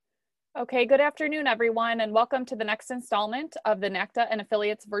Okay, good afternoon, everyone, and welcome to the next installment of the NACDA and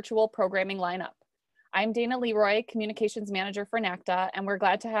Affiliates virtual programming lineup. I'm Dana Leroy, Communications Manager for NACDA, and we're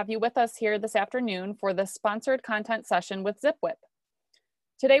glad to have you with us here this afternoon for the sponsored content session with ZipWhip.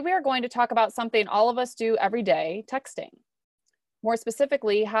 Today, we are going to talk about something all of us do every day, texting. More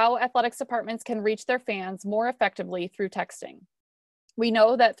specifically, how athletics departments can reach their fans more effectively through texting. We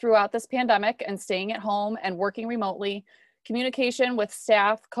know that throughout this pandemic and staying at home and working remotely, communication with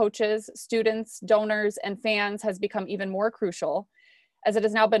staff, coaches, students, donors, and fans has become even more crucial, as it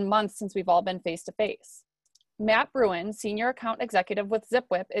has now been months since we've all been face-to-face. Matt Bruin, Senior Account Executive with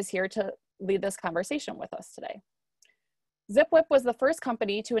ZipWhip, is here to lead this conversation with us today. ZipWhip was the first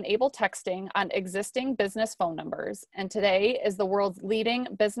company to enable texting on existing business phone numbers, and today is the world's leading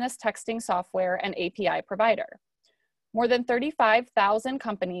business texting software and API provider. More than 35,000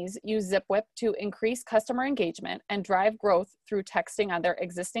 companies use ZipWhip to increase customer engagement and drive growth through texting on their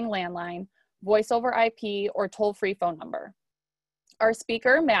existing landline, voice over IP, or toll-free phone number. Our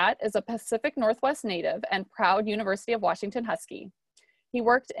speaker, Matt, is a Pacific Northwest native and proud University of Washington Husky. He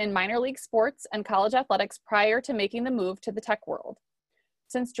worked in minor league sports and college athletics prior to making the move to the tech world.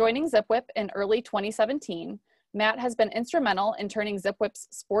 Since joining ZipWhip in early 2017, Matt has been instrumental in turning ZipWhip's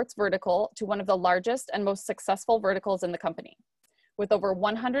sports vertical to one of the largest and most successful verticals in the company, with over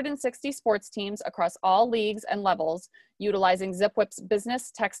 160 sports teams across all leagues and levels utilizing ZipWhip's business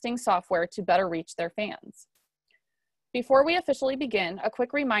texting software to better reach their fans. Before we officially begin, a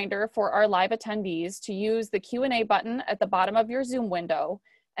quick reminder for our live attendees to use the Q&A button at the bottom of your Zoom window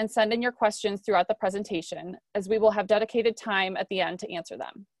and send in your questions throughout the presentation, as we will have dedicated time at the end to answer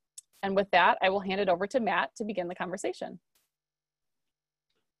them. And with that, I will hand it over to Matt to begin the conversation.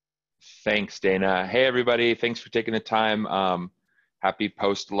 Thanks, Dana. Hey, everybody. Thanks for taking the time. Happy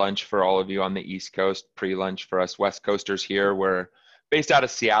post-lunch for all of you on the East Coast, pre-lunch for us West Coasters here. We're based out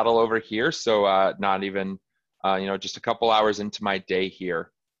of Seattle over here, so not even, just a couple hours into my day here.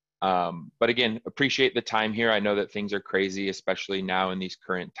 But again, appreciate the time here. I know that things are crazy, especially now in these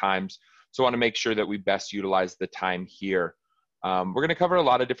current times. So I want to make sure that we best utilize the time here. We're going to cover a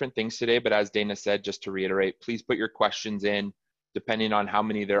lot of different things today, but as Dana said, just to reiterate, please put your questions in. Depending on how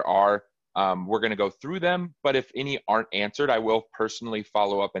many there are, we're going to go through them, but if any aren't answered, I will personally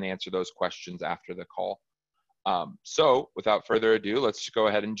follow up and answer those questions after the call. So without further ado, let's just go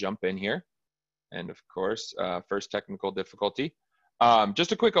ahead and jump in here. And of course, first technical difficulty.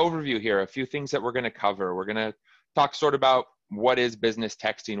 Just a quick overview here, a few things that we're going to cover. We're going to talk sort of about what is business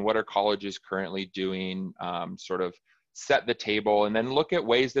texting, what are colleges currently doing, sort of set the table, and then look at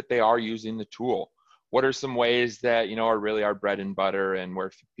ways that they are using the tool. What are some ways that, are really our bread and butter and where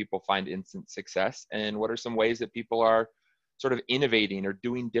people find instant success? And what are some ways that people are sort of innovating or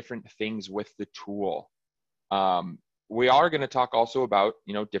doing different things with the tool? We are going to talk also about,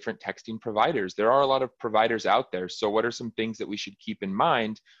 different texting providers. There are a lot of providers out there. So what are some things that we should keep in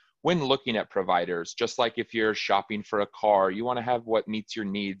mind when looking at providers? Just like if you're shopping for a car, you want to have what meets your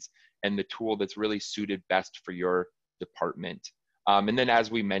needs and the tool that's really suited best for your department. And then as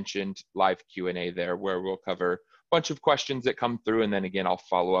we mentioned, live Q&A there where we'll cover a bunch of questions that come through. And then again, I'll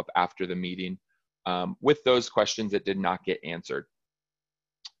follow up after the meeting with those questions that did not get answered.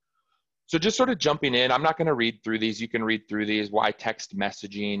 So just sort of jumping in, I'm not going to read through these. You can read through these. Why text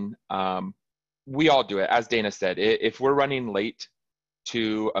messaging? We all do it. As Dana said, if we're running late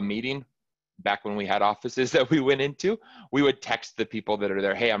to a meeting, back when we had offices that we went into, we would text the people that are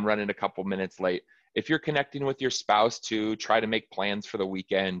there, hey, I'm running a couple minutes late. If you're connecting with your spouse to try to make plans for the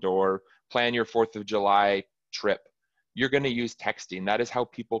weekend or plan your 4th of July trip, you're going to use texting. That is how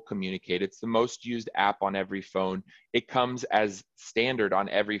people communicate. It's the most used app on every phone. It comes as standard on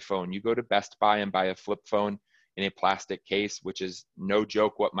every phone. You go to Best Buy and buy a flip phone in a plastic case, which is no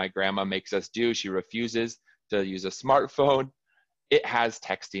joke what my grandma makes us do. She refuses to use a smartphone. It has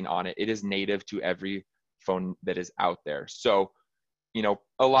texting on it. It is native to every phone that is out there. So,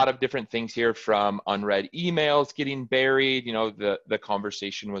 a lot of different things here, from unread emails getting buried. The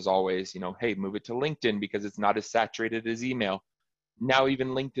conversation was always, hey, move it to LinkedIn because it's not as saturated as email. Now even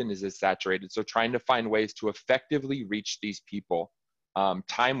LinkedIn is as saturated. So trying to find ways to effectively reach these people.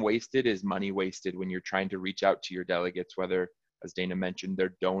 Time wasted is money wasted when you're trying to reach out to your delegates, whether, as Dana mentioned,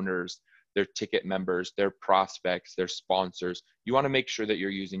 they're donors, they're ticket members, they're prospects, they're sponsors. You want to make sure that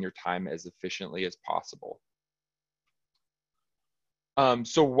you're using your time as efficiently as possible.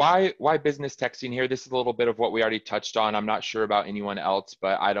 So why business texting here? This is a little bit of what we already touched on. I'm not sure about anyone else,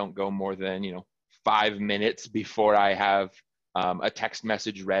 but I don't go more than, 5 minutes before I have a text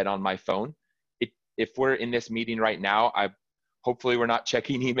message read on my phone. If we're in this meeting right now, hopefully we're not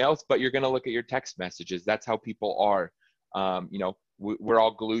checking emails, but you're going to look at your text messages. That's how people are. we're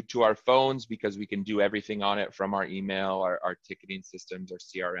all glued to our phones because we can do everything on it from our email, our ticketing systems, our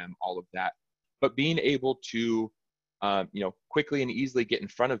CRM, all of that. But being able to, quickly and easily get in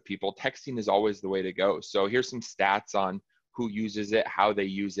front of people, texting is always the way to go. So here's some stats on who uses it, how they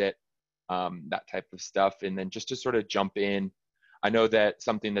use it, that type of stuff. And then just to sort of jump in, I know that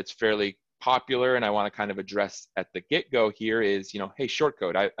something that's fairly popular and I want to kind of address at the get-go here is, hey, short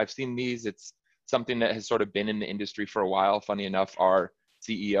code. I've seen these. It's something that has sort of been in the industry for a while. Funny enough, our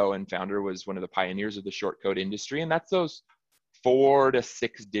CEO and founder was one of the pioneers of the short code industry. And that's those 4 to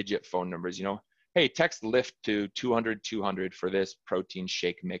 6 digit phone numbers, hey, text Lyft to 200 for this protein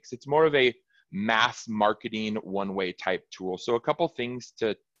shake mix. It's more of a mass marketing one-way type tool. So a couple things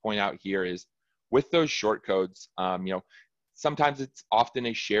to point out here is with those short codes, sometimes it's often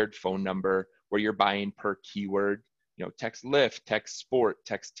a shared phone number where you're buying per keyword, text Lyft, text sport,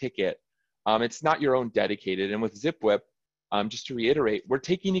 text ticket. It's not your own dedicated. And with ZipWhip, just to reiterate, we're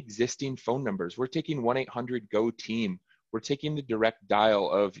taking existing phone numbers. We're taking 1-800-GO-TEAM. We're taking the direct dial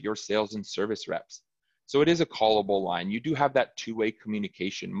of your sales and service reps. So it is a callable line. You do have that two-way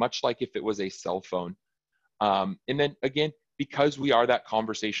communication, much like if it was a cell phone. And then again, because we are that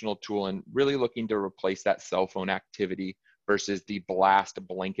conversational tool and really looking to replace that cell phone activity versus the blast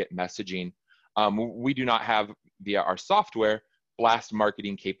blanket messaging, we do not have via our software blast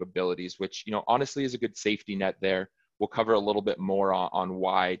marketing capabilities, which honestly is a good safety net there. We'll cover a little bit more on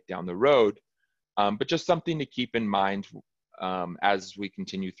why down the road, but just something to keep in mind as we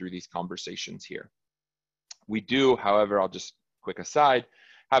continue through these conversations here. We do, however, I'll just quick aside,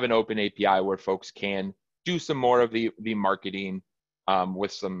 have an open API where folks can do some more of the marketing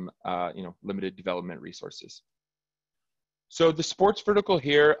with some limited development resources. So the sports vertical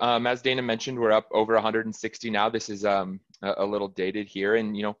here, as Dana mentioned, we're up over 160 now. This is a little dated here.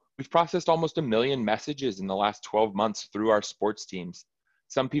 And, we've processed almost 1 million messages in the last 12 months through our sports teams.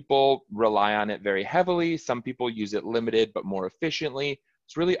 Some people rely on it very heavily. Some people use it limited, but more efficiently.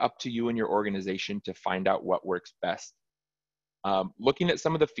 It's really up to you and your organization to find out what works best. Looking at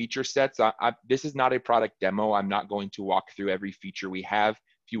some of the feature sets, this is not a product demo. I'm not going to walk through every feature we have.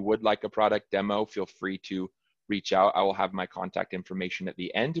 If you would like a product demo, feel free to reach out. I will have my contact information at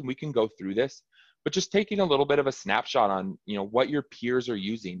the end and we can go through this, but just taking a little bit of a snapshot on, what your peers are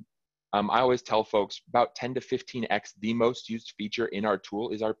using. I always tell folks about 10 to 15x, the most used feature in our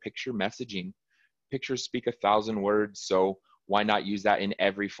tool is our picture messaging. Pictures speak 1,000 words, so why not use that in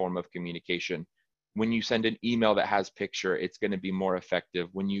every form of communication? When you send an email that has picture, it's going to be more effective.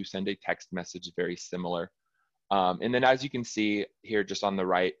 When you send a text message, very similar. And then as you can see here, just on the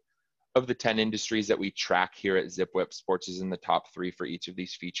right, of the 10 industries that we track here at ZipWhip, sports is in the top 3 for each of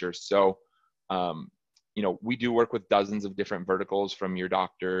these features. So, we do work with dozens of different verticals from your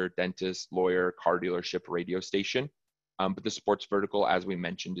doctor, dentist, lawyer, car dealership, radio station. But the sports vertical, as we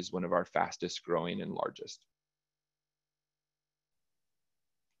mentioned, is one of our fastest growing and largest.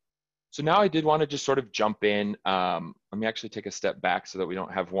 So now I did want to just sort of jump in. Let me actually take a step back so that we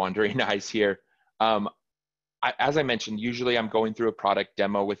don't have wandering eyes here. As I mentioned, usually I'm going through a product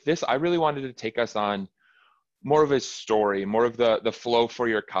demo. With this, I really wanted to take us on more of a story, more of the flow for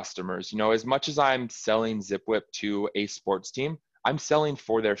your customers. As much as I'm selling ZipWhip to a sports team, I'm selling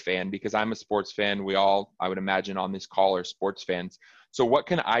for their fan because I'm a sports fan. We all, I would imagine on this call, are sports fans. So what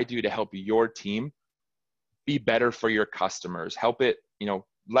can I do to help your team be better for your customers? Help it,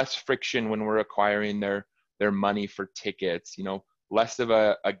 less friction when we're acquiring their money for tickets, less of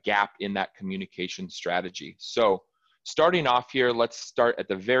a gap in that communication strategy. So starting off here, let's start at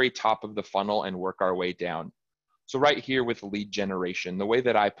the very top of the funnel and work our way down. So right here with lead generation, the way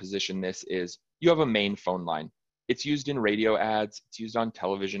that I position this is you have a main phone line. It's used in radio ads, it's used on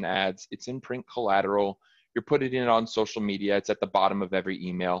television ads, it's in print collateral, you're putting it on social media, it's at the bottom of every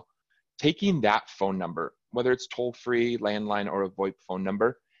email. Taking that phone number, whether it's toll-free, landline, or a VoIP phone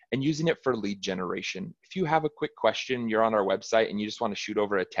number, and using it for lead generation. If you have a quick question, you're on our website and you just want to shoot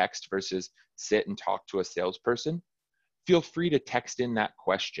over a text versus sit and talk to a salesperson, feel free to text in that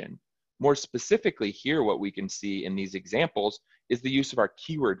question. More specifically here, what we can see in these examples is the use of our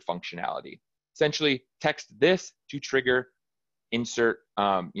keyword functionality. Essentially, text this to trigger, insert,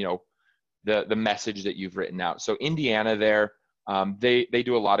 the message that you've written out. So Indiana there, they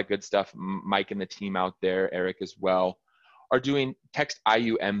do a lot of good stuff. Mike and the team out there, Eric as well, are doing text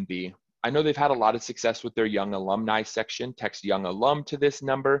IUMB. I know they've had a lot of success with their young alumni section, text young alum to this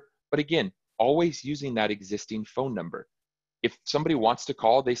number, but again, always using that existing phone number. If somebody wants to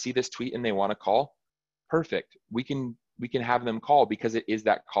call, they see this tweet and they want to call, perfect. We can have them call because it is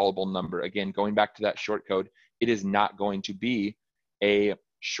that callable number. Again, going back to that short code, it is not going to be a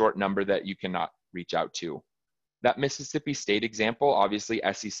short number that you cannot reach out to. That Mississippi State example, obviously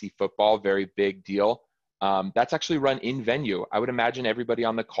SEC football, very big deal. That's actually run in venue. I would imagine everybody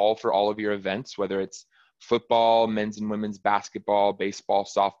on the call for all of your events, whether it's football, men's and women's basketball, baseball,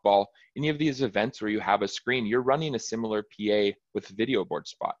 softball, any of these events where you have a screen, you're running a similar PA with video board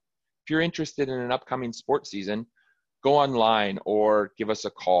spot. If you're interested in an upcoming sports season, go online or give us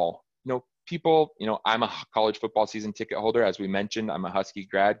a call. People, I'm a college football season ticket holder. As we mentioned, I'm a Husky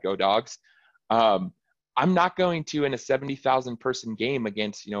grad, go Dogs. I'm not going to, in a 70,000 person game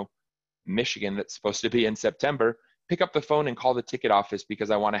against, Michigan that's supposed to be in September, pick up the phone and call the ticket office because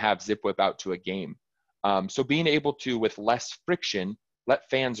I want to have Zip Whip out to a game. So being able to, with less friction, let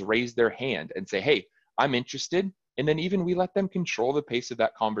fans raise their hand and say, hey, I'm interested. And then even we let them control the pace of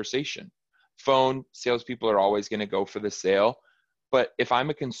that conversation. Phone, salespeople are always going to go for the sale. But if I'm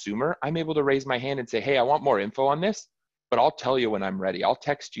a consumer, I'm able to raise my hand and say, hey, I want more info on this, but I'll tell you when I'm ready. I'll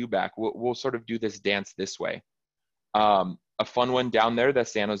text you back. We'll sort of do this dance this way. A fun one down there, the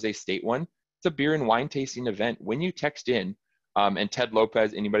San Jose State one, it's a beer and wine tasting event. When you text in, and Ted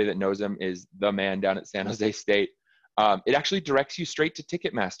Lopez, anybody that knows him, is the man down at San Jose State. It actually directs you straight to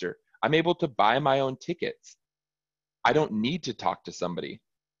Ticketmaster. I'm able to buy my own tickets. I don't need to talk to somebody.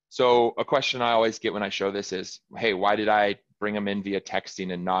 So a question I always get when I show this is, hey, why did I bring them in via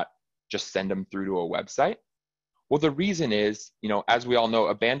texting and not just send them through to a website? Well, the reason is, as we all know,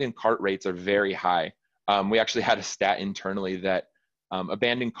 abandoned cart rates are very high. We actually had a stat internally that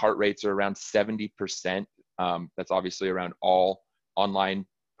abandoned cart rates are around 70%. That's obviously around all online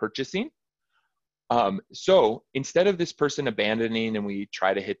purchasing. So instead of this person abandoning and we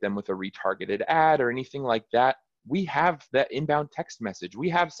try to hit them with a retargeted ad or anything like that, we have that inbound text message. We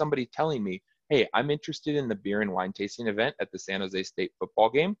have somebody telling me, hey, I'm interested in the beer and wine tasting event at the San Jose State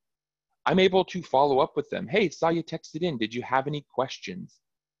football game. I'm able to follow up with them. Hey, saw you texted in. Did you have any questions?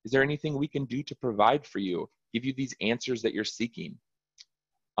 Is there anything we can do to provide for you? Give you these answers that you're seeking.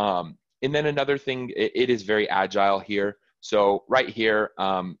 And then another thing, it is very agile here. So right here,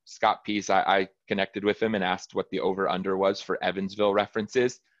 Scott Peace, I connected with him and asked what the over-under was for Evansville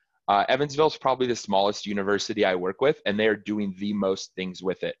references. Evansville is probably the smallest university I work with, and they are doing the most things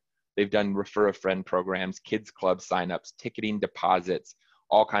with it. They've done refer a friend programs, kids club signups, ticketing deposits,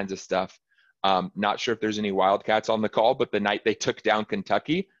 all kinds of stuff. Not sure if there's any Wildcats on the call, but the night they took down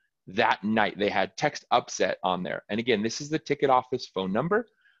Kentucky, that night they had text upset on there. And again, this is the ticket office phone number,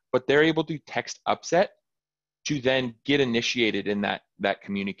 but they're able to text upset to then get initiated in that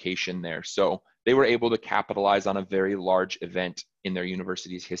communication there. So they were able to capitalize on a very large event in their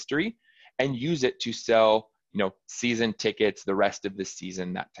university's history and use it to sell, season tickets, the rest of the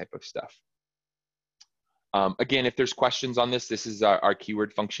season, that type of stuff. Again, if there's questions on this, this is our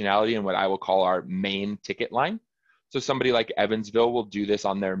keyword functionality and what I will call our main ticket line. So somebody like Evansville will do this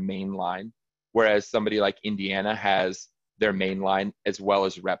on their main line, whereas somebody like Indiana has their main line as well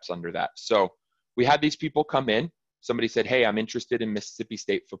as reps under that. So we had these people come in. Somebody said, hey, I'm interested in Mississippi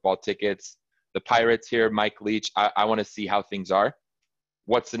State football tickets. The Pirates here, Mike Leach, I want to see how things are.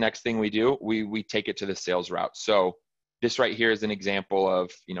 What's the next thing we do? We take it to the sales route. So this right here is an example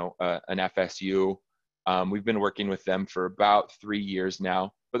of, an FSU. We've been working with them for about 3 years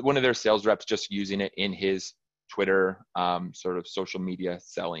now, but one of their sales reps just using it in his Twitter sort of social media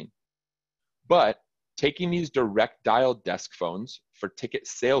selling. But taking these direct dial desk phones for ticket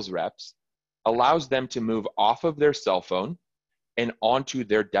sales reps allows them to move off of their cell phone and onto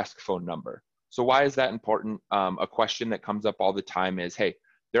their desk phone number. So why is that important? A question that comes up all the time is, hey,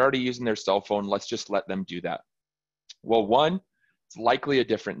 they're already using their cell phone. Let's just let them do that. Well, one, it's likely a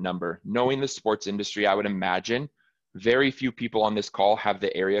different number. Knowing the sports industry, I would imagine very few people on this call have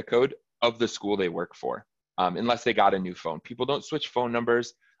the area code of the school they work for, unless they got a new phone. People don't switch phone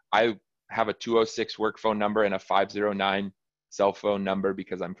numbers. I have a 206 work phone number and a 509 cell phone number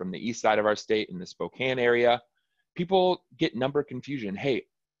because I'm from the east side of our state in the Spokane area. People get number confusion. Hey,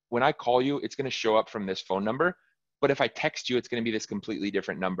 when I call you, it's going to show up from this phone number, but if I text you, it's going to be this completely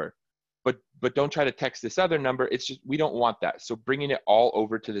different number. But don't try to text this other number. It's just, we don't want that. So bringing it all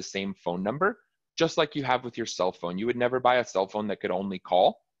over to the same phone number, just like you have with your cell phone. You would never buy a cell phone that could only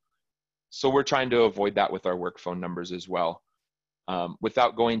call. So we're trying to avoid that with our work phone numbers as well.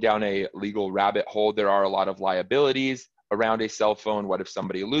 Without going down a legal rabbit hole, there are a lot of liabilities around a cell phone. What if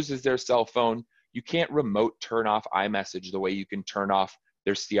somebody loses their cell phone? You can't remote turn off iMessage the way you can turn off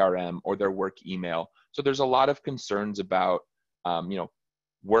their CRM or their work email. So there's a lot of concerns about,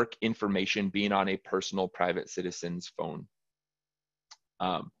 work information being on a personal private citizen's phone.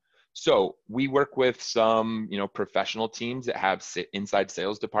 So we work with some, professional teams that have inside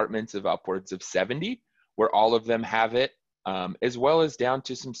sales departments of upwards of 70, where all of them have it. as well as down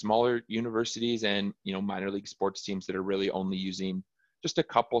to some smaller universities and minor league sports teams that are really only using just a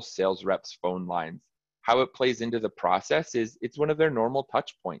couple sales reps phone lines. How it plays into the process is it's one of their normal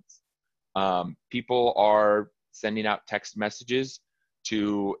touch points. People are sending out text messages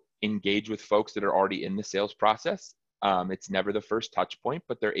to engage with folks that are already in the sales process. It's never the first touch point,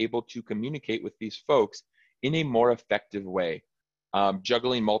 but they're able to communicate with these folks in a more effective way.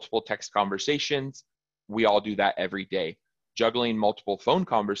 Juggling multiple text conversations, we all do that every day. Juggling multiple phone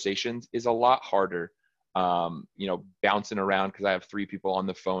conversations is a lot harder. Bouncing around because I have 3 people on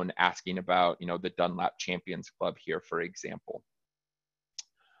the phone asking about, the Dunlap Champions Club here, for example.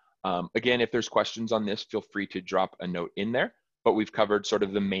 Again, if there's questions on this, feel free to drop a note in there, but we've covered sort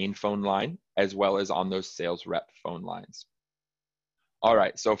of the main phone line as well as on those sales rep phone lines. All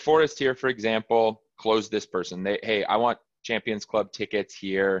right, so Forrest here, for example, closed this person. Hey, I want Champions Club tickets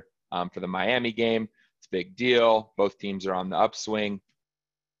here for the Miami game. It's a big deal. Both teams are on the upswing.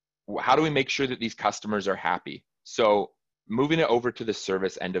 How do we make sure that these customers are happy? So moving it over to the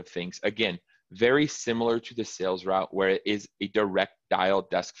service end of things, again, very similar to the sales route where it is a direct dial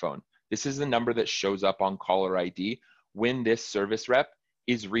desk phone. This is the number that shows up on caller ID when this service rep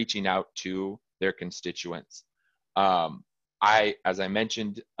is reaching out to their constituents. As I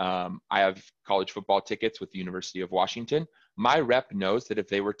mentioned, I have college football tickets with the University of Washington. My rep knows that if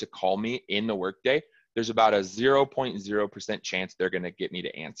they were to call me in the workday, there's about a 0.0% chance they're going to get me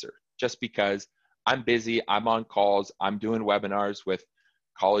to answer, just because I'm busy, I'm on calls, I'm doing webinars with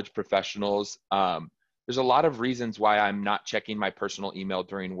college professionals. There's a lot of reasons why I'm not checking my personal email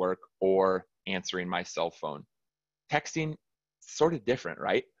during work or answering my cell phone. Texting, sort of different,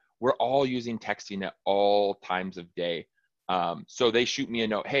 right? We're all using texting at all times of day. So they shoot me a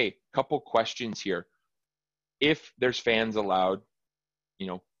note, hey, couple questions here. If there's fans allowed,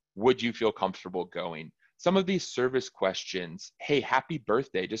 would you feel comfortable going? Some of these service questions, hey, happy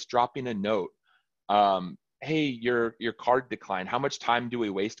birthday, just dropping a note. Hey, your card declined. How much time do we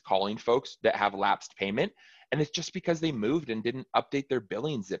waste calling folks that have lapsed payment? And it's just because they moved and didn't update their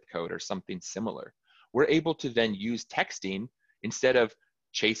billing zip code or something similar. We're able to then use texting instead of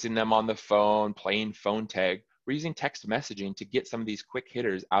chasing them on the phone, playing phone tag. We're using text messaging to get some of these quick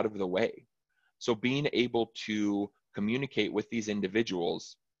hitters out of the way. So being able to communicate with these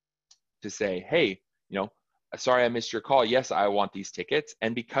individuals to say, hey, sorry I missed your call. Yes, I want these tickets.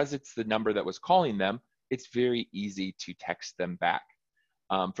 And because it's the number that was calling them, it's very easy to text them back.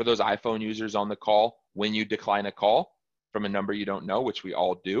 For those iPhone users on the call, when you decline a call from a number you don't know, which we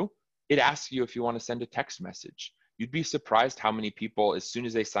all do, it asks you if you want to send a text message. You'd be surprised how many people, as soon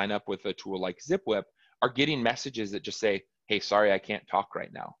as they sign up with a tool like ZipWhip, are getting messages that just say, hey, sorry, I can't talk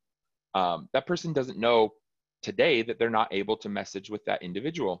right now. That person doesn't know today that they're not able to message with that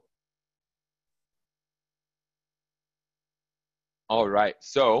individual. All right,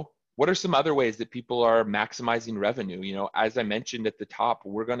 so what are some other ways that people are maximizing revenue? As I mentioned at the top,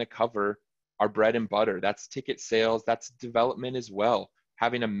 we're going to cover our bread and butter. That's ticket sales, that's development as well.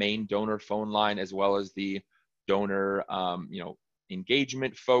 Having a main donor phone line as well as the donor,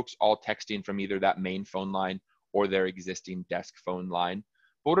 engagement folks, all texting from either that main phone line or their existing desk phone line.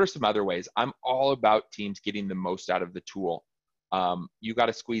 But what are some other ways? I'm all about teams getting the most out of the tool. You got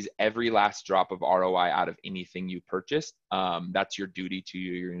to squeeze every last drop of ROI out of anything you purchase. That's your duty to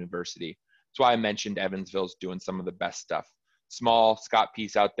your university. That's why I mentioned Evansville's doing some of the best stuff. Small, Scott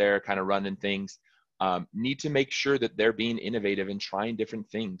Peace out there kind of running things. Need to make sure that they're being innovative and trying different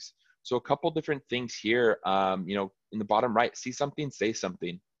things. So a couple different things here, in the bottom right, see something, say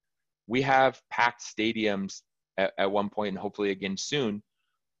something. We have packed stadiums at one point and hopefully again soon.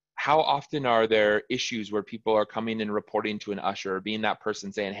 How often are there issues where people are coming and reporting to an usher or being that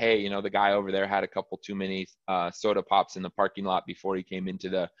person saying, hey, the guy over there had a couple too many soda pops in the parking lot before he came into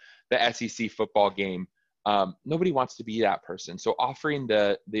the SEC football game. Nobody wants to be that person. So offering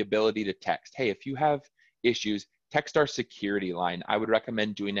the ability to text, hey, if you have issues, text our security line. I would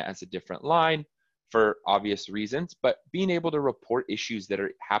recommend doing it as a different line for obvious reasons, but being able to report issues that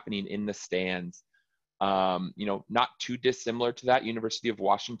are happening in the stands, not too dissimilar to that. University of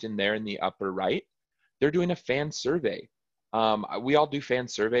Washington there in the upper right, they're doing a fan survey. We all do fan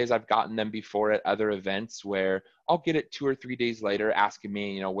surveys. I've gotten them before at other events where I'll get it 2 or 3 days later asking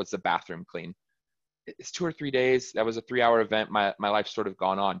me, was the bathroom clean? It's 2 or 3 days. That was a 3-hour event. My life's sort of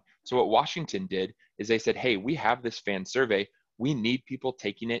gone on. So what Washington did is they said, hey, we have this fan survey. We need people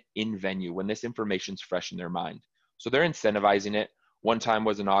taking it in venue when this information's fresh in their mind. So they're incentivizing it. One time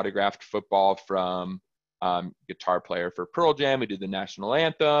was an autographed football from guitar player for Pearl Jam who did the national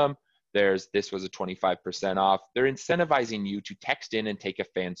anthem. This was a 25% off. They're incentivizing you to text in and take a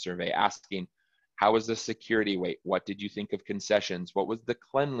fan survey asking, How was the security wait? What did you think of concessions? What was the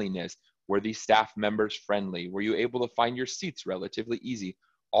cleanliness? Were these staff members friendly? Were you able to find your seats relatively easy?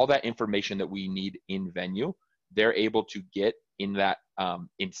 All that information that we need in venue, they're able to get in that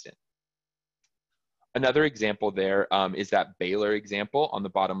instant. Another example there is that Baylor example on the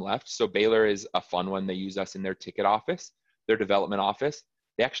bottom left. So Baylor is a fun one. They use us in their ticket office, their development office.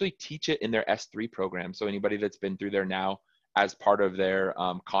 They actually teach it in their S3 program. So anybody that's been through there now as part of their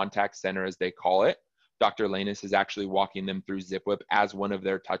contact center, as they call it, Dr. Lanus is actually walking them through ZipWhip as one of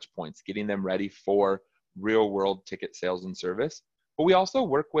their touch points, getting them ready for real world ticket sales and service. But we also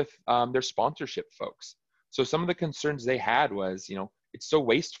work with their sponsorship folks. So some of the concerns they had was, it's so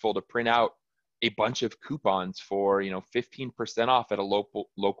wasteful to print out a bunch of coupons for 15% off at a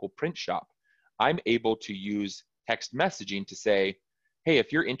local print shop. I'm able to use text messaging to say, hey,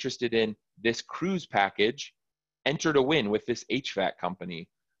 if you're interested in this cruise package, enter to win with this HVAC company.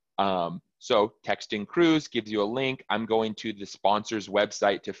 So texting cruise gives you a link. I'm going to the sponsor's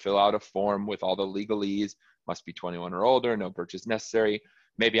website to fill out a form with all the legalese. Must be 21 or older, no purchase necessary.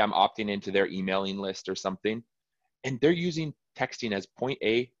 Maybe I'm opting into their emailing list or something. And they're using texting as point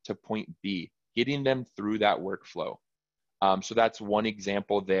A to point B, getting them through that workflow. So that's one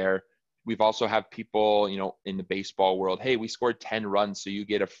example there. We've also have people, in the baseball world, hey, we scored 10 runs, so you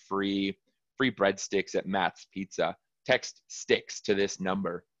get a free breadsticks at Matt's Pizza. Text sticks to this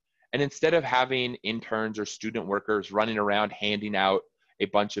number. And instead of having interns or student workers running around handing out a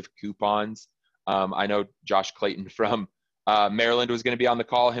bunch of coupons, I know Josh Clayton from Maryland was going to be on the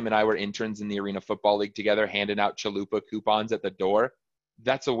call. Him and I were interns in the Arena Football League together, handing out chalupa coupons at the door.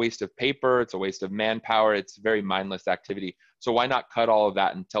 That's a waste of paper. It's a waste of manpower. It's a very mindless activity. So why not cut all of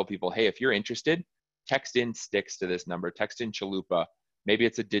that and tell people, hey, if you're interested, text in sticks to this number, text in chalupa. Maybe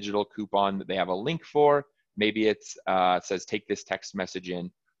it's a digital coupon that they have a link for. Maybe it's says take this text message in.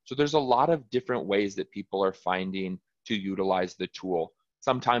 So there's a lot of different ways that people are finding to utilize the tool.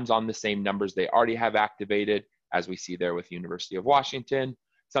 Sometimes on the same numbers they already have activated, as we see there with University of Washington.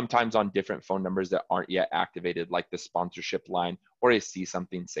 Sometimes on different phone numbers that aren't yet activated, like the sponsorship line or a see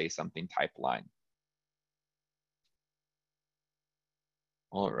something, say something type line.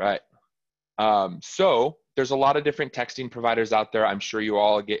 All right. So there's a lot of different texting providers out there. I'm sure you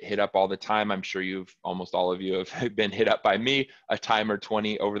all get hit up all the time. I'm sure almost all of you have been hit up by me a time or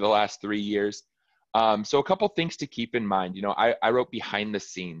 20 over the last 3 years. So a couple things to keep in mind. I wrote behind the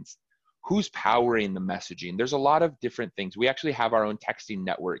scenes. Who's powering the messaging? There's a lot of different things. We actually have our own texting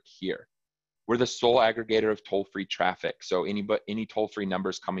network here. We're the sole aggregator of toll-free traffic. So any toll-free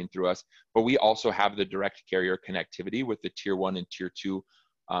numbers coming through us, but we also have the direct carrier connectivity with the tier 1 and tier 2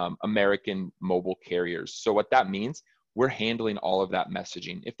 American mobile carriers. So what that means, we're handling all of that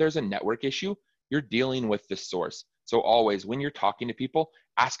messaging. If there's a network issue, you're dealing with the source. So always when you're talking to people,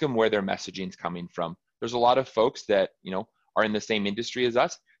 ask them where their messaging is coming from. There's a lot of folks that, are in the same industry as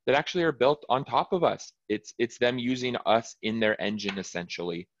us that actually are built on top of us. It's them using us in their engine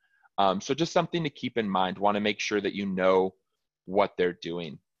essentially. So just something to keep in mind. Want to make sure that you know what they're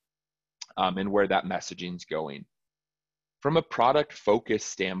doing and where that messaging is going. From a product focus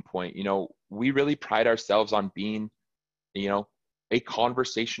standpoint, we really pride ourselves on being, a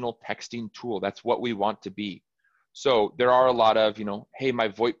conversational texting tool. That's what we want to be. So there are a lot of, hey, my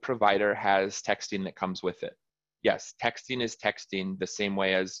VoIP provider has texting that comes with it. Yes, texting is texting the same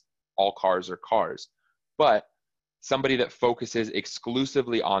way as all cars are cars. But somebody that focuses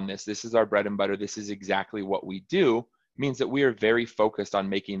exclusively on this is our bread and butter, this is exactly what we do, means that we are very focused on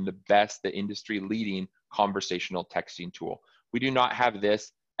making the best, the industry leading conversational texting tool. We do not have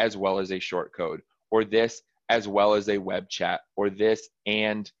this as well as a short code, or this as well as a web chat, or this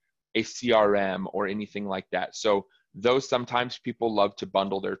and a CRM or anything like that. So those sometimes people love to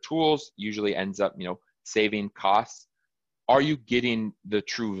bundle their tools, usually ends up, saving costs. Are you getting the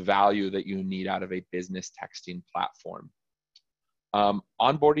true value that you need out of a business texting platform?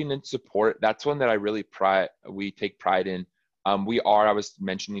 Onboarding and support, that's one that I really we take pride in. I was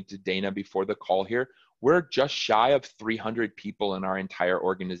mentioning to Dana before the call here, we're just shy of 300 people in our entire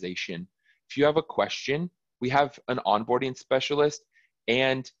organization. If you have a question, we have an onboarding specialist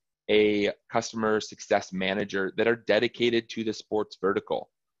and a customer success manager that are dedicated to the sports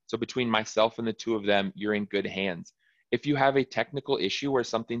vertical. So between myself and the two of them, you're in good hands. If you have a technical issue where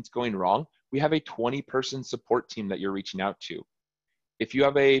something's going wrong, we have a 20-person support team that you're reaching out to. If you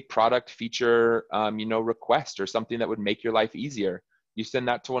have a product feature, request or something that would make your life easier, you send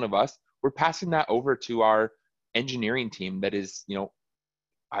that to one of us. We're passing that over to our engineering team that is,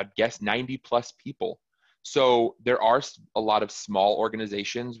 I'd guess 90 plus people. So there are a lot of small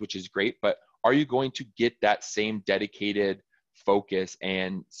organizations, which is great, but are you going to get that same dedicated focus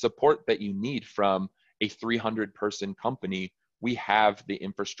and support that you need from a 300-person company, we have the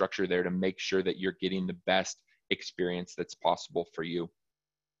infrastructure there to make sure that you're getting the best experience that's possible for you.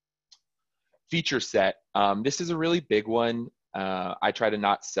 Feature set. This is a really big one. I try to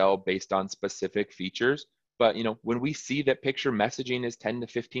not sell based on specific features, but when we see that picture messaging is 10 to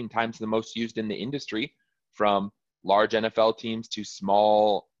 15 times the most used in the industry, from large NFL teams to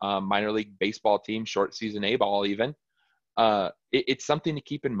small minor league baseball teams, short season A-ball even, it's something to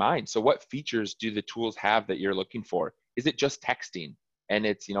keep in mind. So what features do the tools have that you're looking for? Is it just texting? And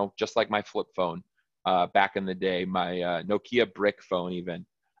it's, just like my flip phone back in the day, my Nokia brick phone even,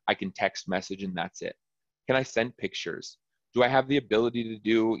 I can text message and that's it. Can I send pictures? Do I have the ability to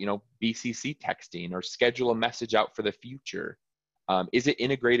do, BCC texting or schedule a message out for the future? Is it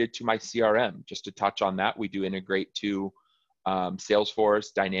integrated to my CRM? Just to touch on that, we do integrate to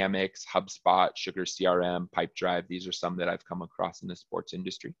Salesforce, Dynamics, HubSpot, Sugar CRM, Pipedrive. These are some that I've come across in the sports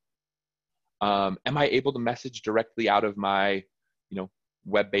industry. Am I able to message directly out of my,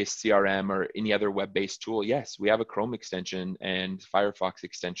 web-based CRM or any other web-based tool? Yes, we have a Chrome extension and Firefox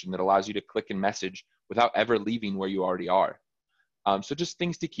extension that allows you to click and message without ever leaving where you already are. So just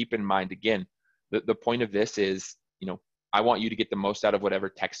things to keep in mind. Again, the point of this is, I want you to get the most out of whatever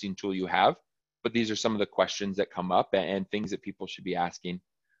texting tool you have, but these are some of the questions that come up and things that people should be asking.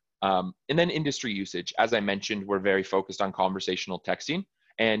 And then industry usage. As I mentioned, we're very focused on conversational texting,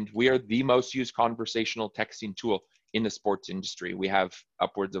 and we are the most used conversational texting tool in the sports industry. We have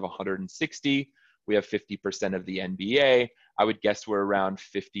upwards of 160. We have 50% of the NBA. I would guess we're around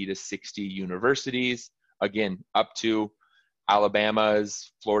 50 to 60 universities. Again, up to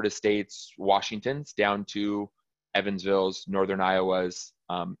Alabama's, Florida State's, Washington's, down to Evansville's, Northern Iowa's,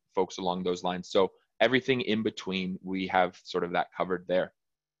 folks along those lines. So everything in between, we have sort of that covered there.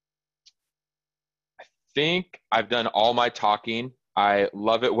 I think I've done all my talking. I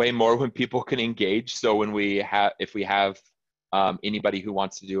love it way more when people can engage. So when if we have anybody who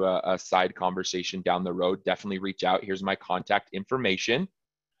wants to do a side conversation down the road, definitely reach out. Here's my contact information.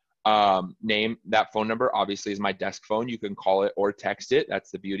 Name, that phone number obviously is my desk phone. You can call it or text it.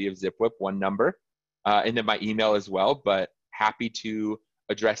 That's the beauty of ZipWhip, one number. And then my email as well, but happy to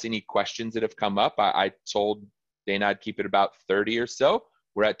address any questions that have come up. I told Dana I'd keep it about 30 or so.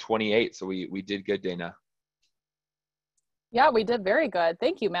 We're at 28, so we did good, Dana. Yeah, we did very good.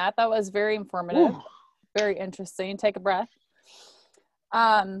 Thank you, Matt. That was very informative. Ooh. Very interesting. Take a breath.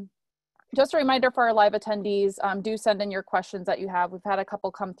 Just a reminder for our live attendees, do send in your questions that you have. We've had a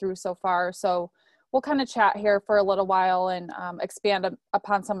couple come through so far, so we'll kind of chat here for a little while and expand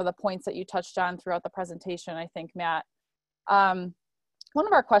upon some of the points that you touched on throughout the presentation, I think, Matt. One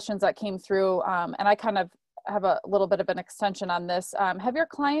of our questions that came through, and I kind of have a little bit of an extension on this. Have your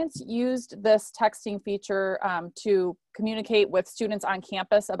clients used this texting feature to communicate with students on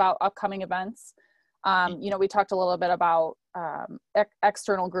campus about upcoming events? We talked a little bit about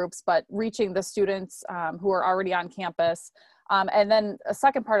external groups, but reaching the students who are already on campus. And then a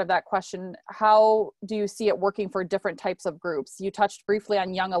second part of that question, how do you see it working for different types of groups? You touched briefly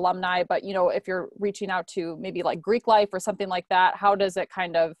on young alumni, but if you're reaching out to maybe like Greek life or something like that, how does it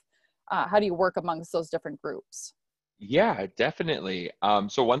kind of, how do you work amongst those different groups? Yeah, definitely.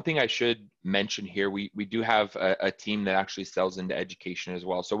 So one thing I should mention here, we do have a team that actually sells into education as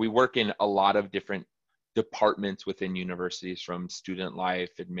well. So we work in a lot of different departments within universities, from student life,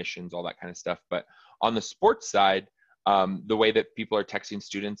 admissions, all that kind of stuff. But on the sports side, the way that people are texting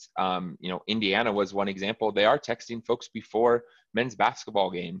students, Indiana was one example. They are texting folks before men's basketball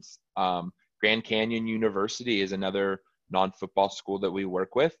games. Grand Canyon University is another non-football school that we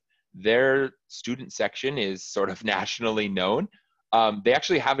work with. Their student section is sort of nationally known. They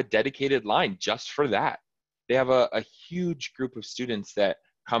actually have a dedicated line just for that. They have a huge group of students that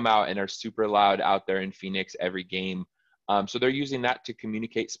come out and are super loud out there in Phoenix every game. So they're using that to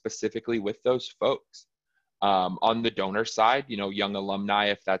communicate specifically with those folks. On the donor side, young alumni,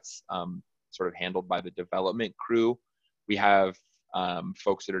 if that's sort of handled by the development crew, we have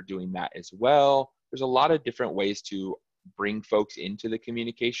folks that are doing that as well. There's a lot of different ways to bring folks into the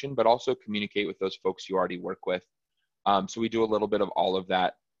communication, but also communicate with those folks you already work with. So we do a little bit of all of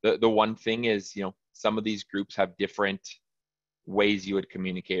that. The one thing is, some of these groups have different ways you would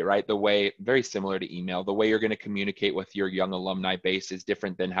communicate, right? The way, very similar to email, the way you're going to communicate with your young alumni base is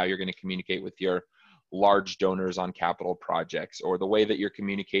different than how you're going to communicate with your large donors on capital projects, or the way that you're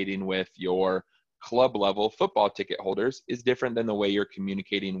communicating with your club level football ticket holders is different than the way you're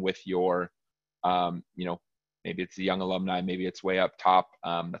communicating with your, maybe it's the young alumni, maybe it's way up top.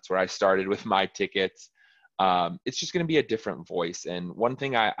 That's where I started with my tickets. It's just going to be a different voice. And one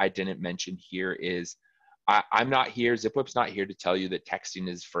thing I didn't mention here is I'm not here, ZipWhip's not here to tell you that texting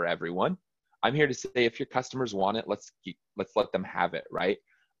is for everyone. I'm here to say if your customers want it, let's let them have it, right?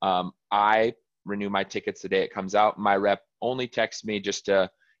 I renew my tickets the day it comes out. My rep only texts me just to,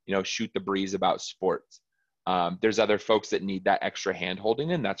 shoot the breeze about sports. There's other folks that need that extra hand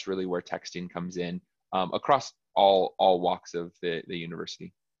holding, and that's really where texting comes in across all walks of the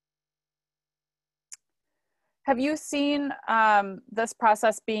university. Have you seen this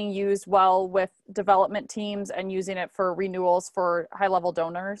process being used well with development teams and using it for renewals for high-level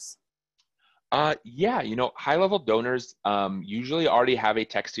donors? Yeah, high-level donors usually already have a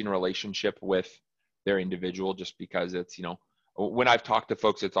texting relationship with their individual, just because it's, when I've talked to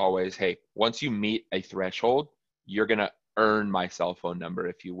folks, it's always, hey, once you meet a threshold, you're going to earn my cell phone number,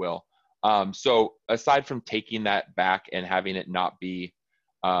 if you will. So aside from taking that back and having it not be,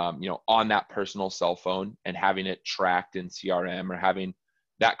 on that personal cell phone and having it tracked in CRM, or having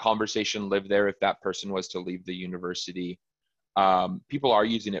that conversation live there if that person was to leave the university, people are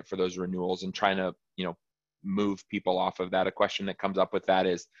using it for those renewals and trying to, move people off of that. A question that comes up with that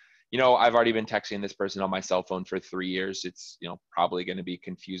is, I've already been texting this person on my cell phone for 3 years. It's, probably going to be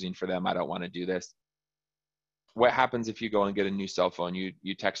confusing for them. I don't want to do this. What happens if you go and get a new cell phone?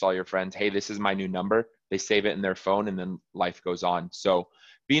 You text all your friends, hey, this is my new number. They save it in their phone, and then life goes on. So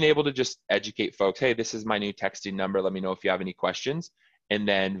being able to just educate folks, hey, this is my new texting number. Let me know if you have any questions. And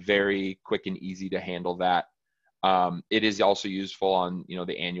then very quick and easy to handle that. It is also useful on,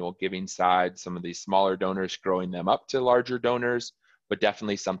 the annual giving side, some of these smaller donors, growing them up to larger donors, but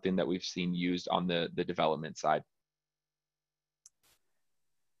definitely something that we've seen used on the development side.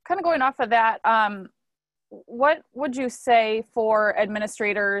 Kind of going off of that, what would you say for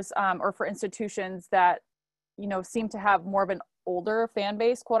administrators or for institutions that, seem to have more of an older fan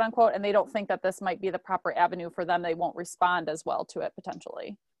base, quote unquote, and they don't think that this might be the proper avenue for them? They won't respond as well to it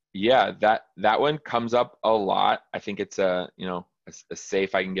potentially. Yeah, that one comes up a lot. I think it's a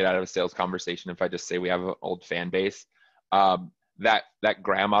safe, I can get out of a sales conversation if I just say we have an old fan base. That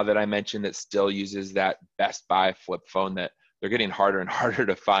grandma that I mentioned that still uses that Best Buy flip phone that they're getting harder and harder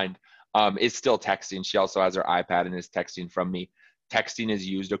to find, is still texting. She also has her iPad and is texting from me. Texting is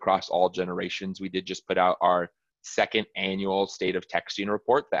used across all generations. We did just put out our second annual State of Texting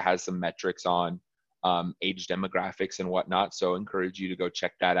report that has some metrics on age demographics and whatnot. So encourage you to go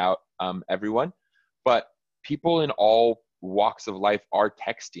check that out, everyone. But people in all walks of life are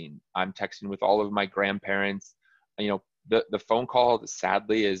texting. I'm texting with all of my grandparents. The phone call,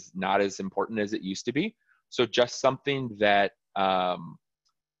 sadly, is not as important as it used to be. So just something that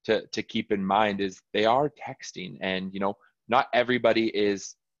to keep in mind is they are texting, and not everybody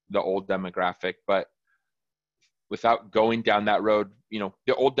is the old demographic, but without going down that road,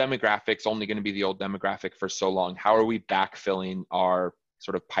 the old demographic's only going to be the old demographic for so long. How are we backfilling our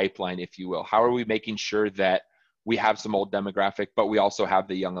sort of pipeline, if you will? How are we making sure that we have some old demographic, but we also have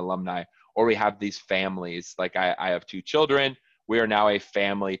the young alumni, or we have these families? Like I have 2 children. We are now a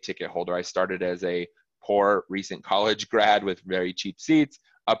family ticket holder. I started as a poor recent college grad with very cheap seats,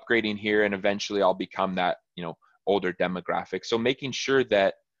 upgrading here, and eventually I'll become that, older demographic. So making sure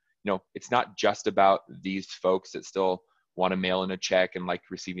that, it's not just about these folks that still want to mail in a check and like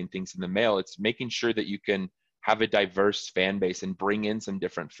receiving things in the mail. It's making sure that you can have a diverse fan base and bring in some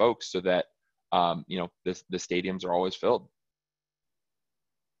different folks so that, the stadiums are always filled.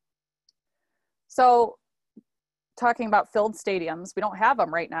 So talking about filled stadiums, we don't have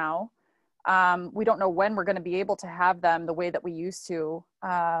them right now. We don't know when we're going to be able to have them the way that we used to.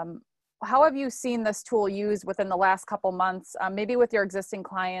 How have you seen this tool used within the last couple months, maybe with your existing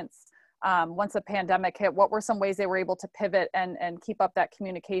clients? Once the pandemic hit, what were some ways they were able to pivot and keep up that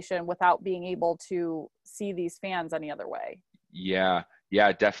communication without being able to see these fans any other way? Yeah,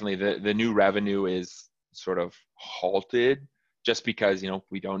 definitely. The new revenue is sort of halted just because,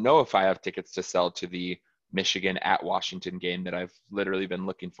 we don't know if I have tickets to sell to the Michigan at Washington game that I've literally been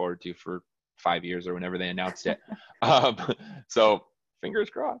looking forward to for 5 years or whenever they announced it. So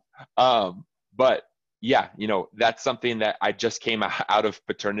fingers crossed. But yeah, that's something that I just came out of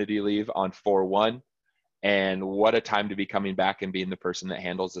paternity leave on 4/1, and what a time to be coming back and being the person that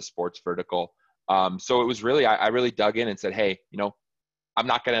handles the sports vertical. So it was really, I really dug in and said, hey, I'm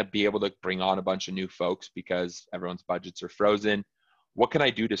not going to be able to bring on a bunch of new folks because everyone's budgets are frozen. What can I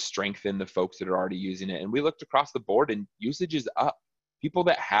do to strengthen the folks that are already using it? And we looked across the board, and usage is up. People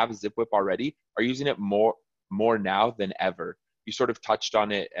that have ZipWhip already are using it more now than ever. You sort of touched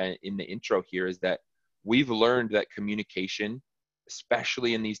on it in the intro here, is that we've learned that communication,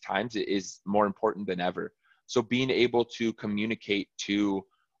 especially in these times, is more important than ever. So being able to communicate to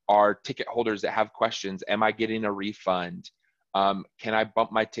our ticket holders that have questions, am I getting a refund? Can I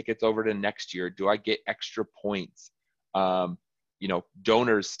bump my tickets over to next year? Do I get extra points?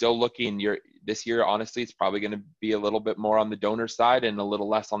 Donors still looking. This year, honestly, it's probably going to be a little bit more on the donor side and a little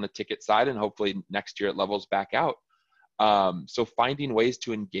less on the ticket side, and hopefully next year it levels back out. So finding ways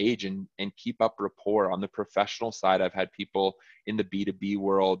to engage and keep up rapport. On the professional side, I've had people in the B2B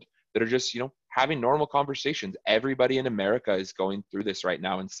world that are just, having normal conversations. Everybody in America is going through this right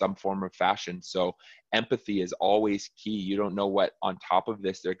now in some form or fashion. So empathy is always key. You don't know what on top of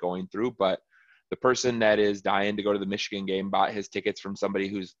this they're going through, but the person that is dying to go to the Michigan game bought his tickets from somebody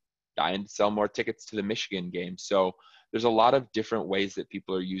who's dying to sell more tickets to the Michigan game. So there's a lot of different ways that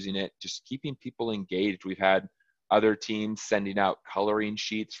people are using it, just keeping people engaged. We've had other teams sending out coloring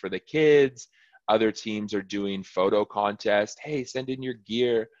sheets for the kids. Other teams are doing photo contests. Hey, send in your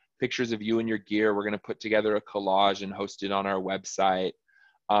gear, pictures of you and your gear. We're going to put together a collage and host it on our website.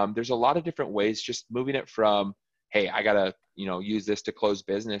 There's a lot of different ways, just moving it from, hey, I got to, use this to close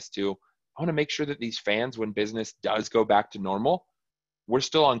business, to I want to make sure that these fans, when business does go back to normal, we're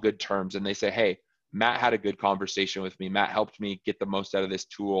still on good terms. And they say, hey, Matt had a good conversation with me. Matt helped me get the most out of this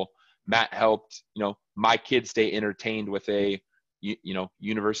tool. Matt helped, my kids stay entertained with a,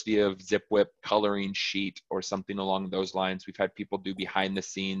 University of Zipwhip coloring sheet or something along those lines. We've had people do behind the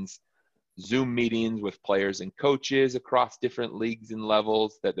scenes Zoom meetings with players and coaches across different leagues and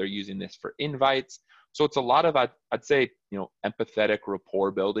levels that they're using this for invites. So it's a lot of, I'd say, empathetic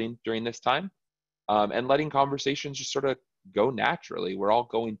rapport building during this time, and letting conversations just sort of go naturally. We're all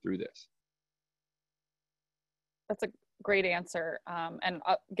going through this. That's a great answer, and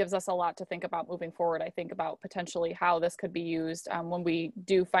gives us a lot to think about moving forward. I think about potentially how this could be used when we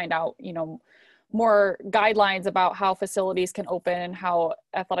do find out, more guidelines about how facilities can open and how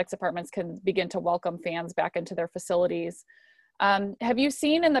athletics departments can begin to welcome fans back into their facilities. Have you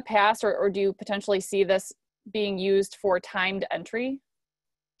seen in the past, or do you potentially see this being used for timed entry?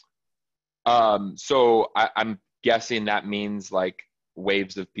 So I'm guessing that means like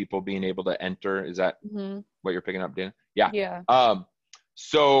waves of people being able to enter. Is that what you're picking up, Dana? Yeah.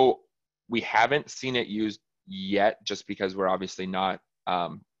 So we haven't seen it used yet, just because we're obviously not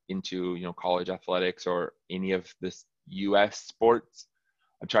into college athletics or any of this U.S. sports.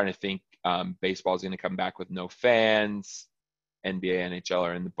 I'm trying to think. Baseball is going to come back with no fans. NBA, NHL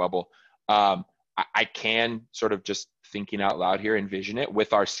are in the bubble. I can sort of, just thinking out loud here, envision it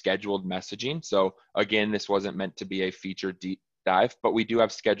with our scheduled messaging. So again, this wasn't meant to be a feature deep dive, but we do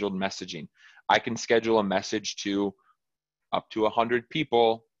have scheduled messaging. I can schedule a message to up to 100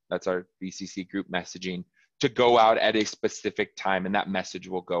 people. That's our BCC group messaging, to go out at a specific time, and that message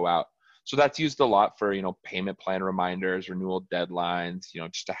will go out. So that's used a lot for, payment plan reminders, renewal deadlines,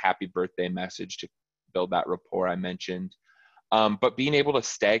 just a happy birthday message to build that rapport I mentioned. But being able to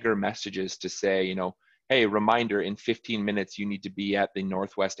stagger messages to say, hey, reminder, in 15 minutes, you need to be at the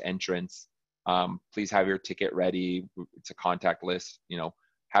northwest entrance. Please have your ticket ready. It's a contact list,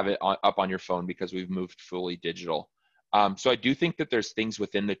 have it up on your phone because we've moved fully digital. So I do think that there's things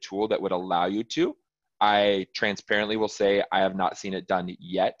within the tool that would allow you to. I transparently will say I have not seen it done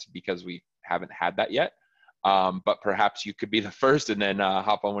yet because we haven't had that yet. But perhaps you could be the first and then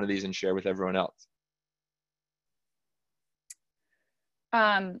hop on one of these and share with everyone else.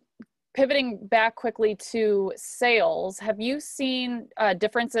 Pivoting back quickly to sales, have you seen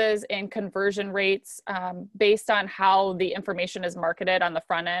differences in conversion rates based on how the information is marketed on the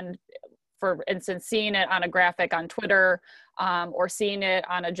front end? For instance, seeing it on a graphic on Twitter or seeing it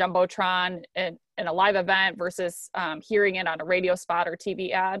on a Jumbotron in a live event versus hearing it on a radio spot or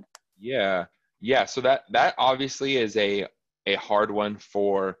TV ad? Yeah. So that obviously is a hard one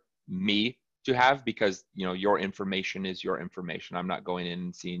for me to have, because your information is your information. I'm not going in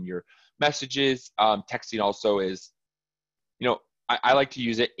and seeing your messages. Texting also is, I like to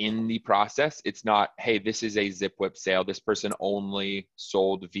use it in the process. It's not, hey, this is a Zipwhip sale. This person only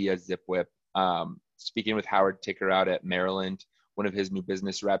sold via Zipwhip. Speaking with Howard Ticker out at Maryland, one of his new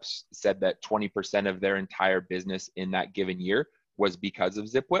business reps said that 20% of their entire business in that given year was because of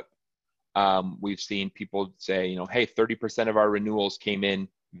Zipwhip. We've seen people say, hey, 30% of our renewals came in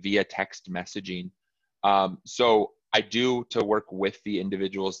via text messaging. So I do, to work with the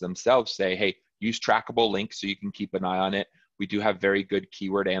individuals themselves, say, hey, use trackable links so you can keep an eye on it. We do have very good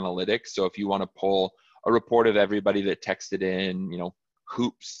keyword analytics. So if you want to pull a report of everybody that texted in,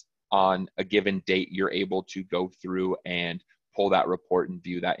 hoops on a given date, you're able to go through and pull that report and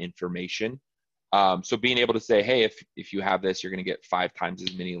view that information. So being able to say, hey, if you have this, you're going to get 5 times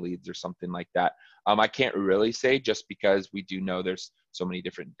as many leads or something like that. I can't really say, just because we do know there's so many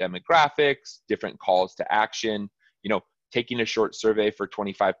different demographics, different calls to action. Taking a short survey for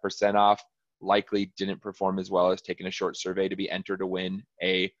 25% off likely didn't perform as well as taking a short survey to be entered to win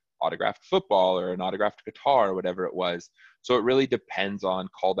a autographed football or an autographed guitar or whatever it was. So it really depends on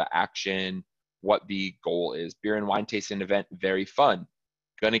call to action, what the goal is. Beer and wine tasting event, very fun.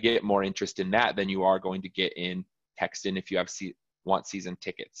 Going to get more interest in that than you are going to get in text in if you want season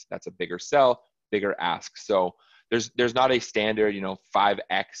tickets. That's a bigger sell, bigger ask. So there's not a standard,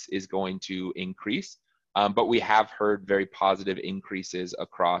 5x is going to increase. But we have heard very positive increases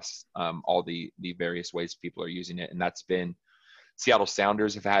across all the various ways people are using it. And that's been Seattle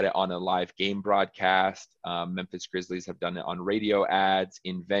Sounders have had it on a live game broadcast. Memphis Grizzlies have done it on radio ads,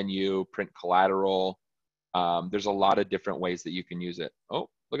 in venue, print collateral. There's a lot of different ways that you can use it. Oh,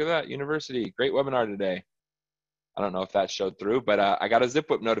 look at that, University. Great webinar today. I don't know if that showed through, but I got a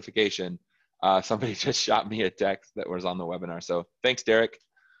ZipWhip notification. Somebody just shot me a text that was on the webinar. So thanks, Derek.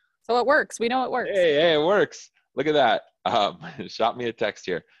 So it works. We know it works. Hey, it works. Look at that. Shot me a text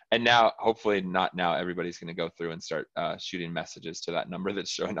here. And now, hopefully not now, everybody's going to go through and start shooting messages to that number that's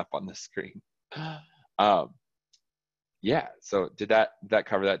showing up on the screen. Yeah, so did that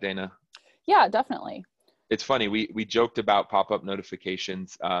cover that, Dana? Yeah, definitely. It's funny, we joked about pop-up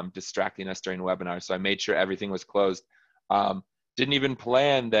notifications distracting us during webinars, so I made sure everything was closed. Didn't even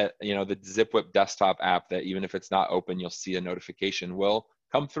plan that, the ZipWhip desktop app, that even if it's not open, you'll see a notification will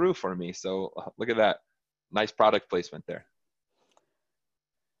come through for me. So look at that. Nice product placement there.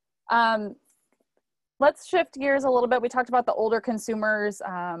 Let's shift gears a little bit. We talked about the older consumers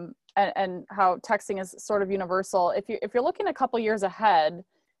and how texting is sort of universal. If you're looking a couple years ahead,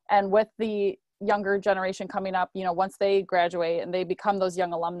 and with the younger generation coming up, once they graduate and they become those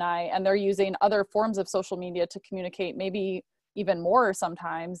young alumni and they're using other forms of social media to communicate, maybe even more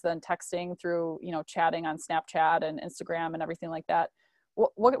sometimes than texting through, chatting on Snapchat and Instagram and everything like that.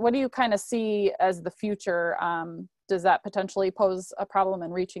 What do you kind of see as the future? Does that potentially pose a problem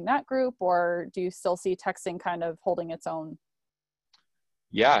in reaching that group, or do you still see texting kind of holding its own?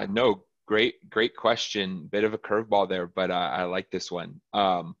 Yeah, no, great question. Bit of a curveball there, but I like this one.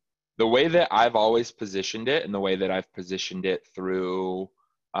 The way that I've always positioned it, and the way that I've positioned it through,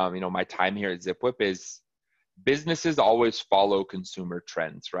 my time here at ZipWhip, is businesses always follow consumer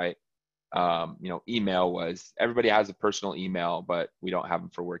trends, right? Email was, everybody has a personal email, but we don't have them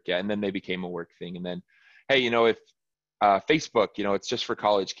for work yet. And then they became a work thing. And then, hey, if Facebook, it's just for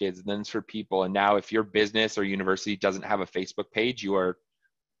college kids, and then it's for people. And now if your business or university doesn't have a Facebook page, you are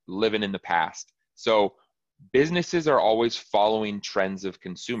living in the past. So businesses are always following trends of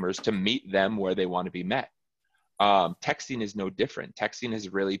consumers to meet them where they want to be met. Texting is no different. Texting has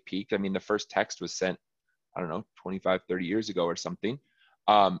really peaked. I mean, the first text was sent, 25, 30 years ago or something.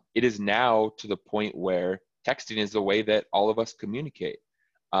 It is now to the point where texting is the way that all of us communicate.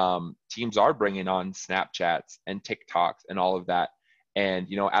 Teams are bringing on Snapchats and TikToks and all of that. And,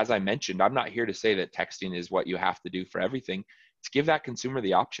 as I mentioned, I'm not here to say that texting is what you have to do for everything. It's give that consumer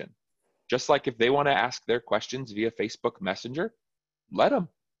the option. Just like if they want to ask their questions via Facebook Messenger, let them.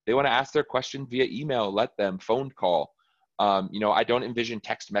 They want to ask their question via email, let them. Phone call. I don't envision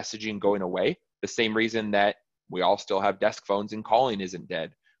text messaging going away. The same reason that we all still have desk phones and calling isn't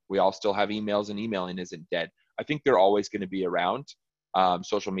dead. We all still have emails and emailing isn't dead. I think they're always going to be around.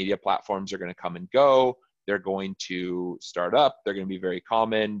 Social media platforms are going to come and go. They're going to start up. They're going to be very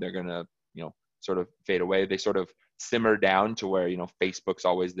common. They're going to, sort of fade away. They sort of simmer down to where, Facebook's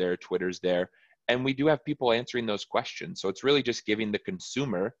always there, Twitter's there. And we do have people answering those questions. So it's really just giving the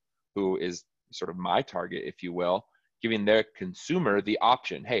consumer, who is sort of my target, if you will, giving their consumer the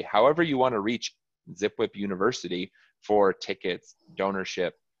option. Hey, however you want to reach ZipWhip University for tickets,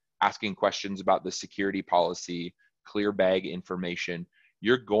 donorship, asking questions about the security policy, clear bag information,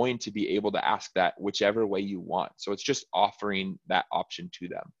 you're going to be able to ask that whichever way you want. So it's just offering that option to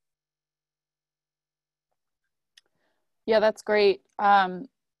them. Yeah, that's great.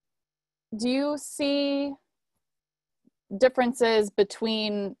 Do you see differences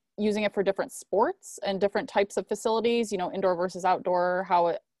between using it for different sports and different types of facilities, indoor versus outdoor, how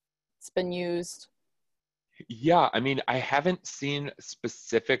it's been used? Yeah, I mean, I haven't seen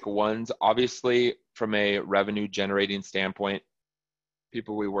specific ones. Obviously, from a revenue generating standpoint,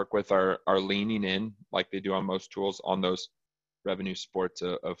 people we work with are leaning in, like they do on most tools, on those revenue sports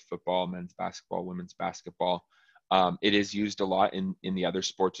of football, men's basketball, women's basketball. It is used a lot in the other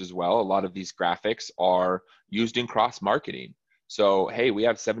sports as well. A lot of these graphics are used in cross marketing. So, hey, we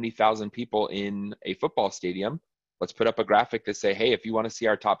have 70,000 people in a football stadium. Let's put up a graphic to say, hey, if you want to see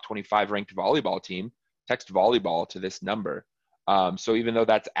our top 25 ranked volleyball team, text volleyball to this number. So even though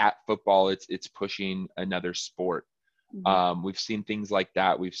that's at football, it's pushing another sport. Mm-hmm. We've seen things like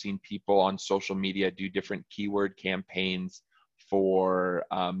that. We've seen people on social media do different keyword campaigns for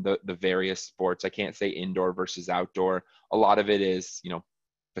the various sports. I can't say indoor versus outdoor. A lot of it is,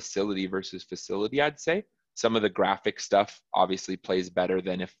 facility versus facility, I'd say. Some of the graphic stuff obviously plays better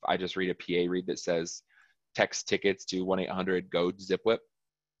than if I just read a PA read that says text tickets to 1-800-GO-ZipWhip.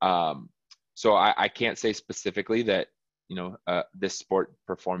 So I can't say specifically that, this sport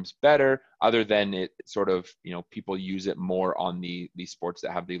performs better, other than it sort of, people use it more on the sports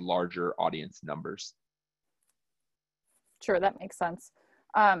that have the larger audience numbers. Sure, that makes sense.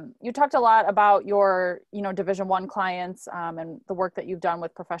 You talked a lot about your, Division I clients and the work that you've done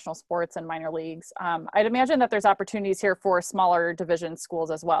with professional sports and minor leagues. I'd imagine that there's opportunities here for smaller division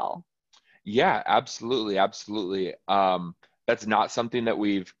schools as well. Yeah, absolutely, absolutely. That's not something that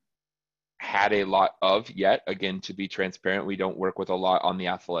we've had a lot of yet. Again, to be transparent, we don't work with a lot on the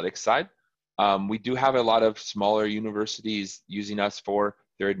athletics side. We do have a lot of smaller universities using us for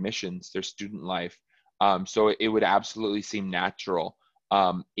their admissions, their student life. So it would absolutely seem natural.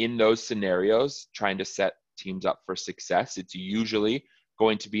 In those scenarios, trying to set teams up for success, it's usually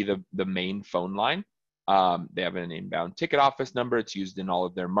going to be the main phone line. They have an inbound ticket office number. It's used in all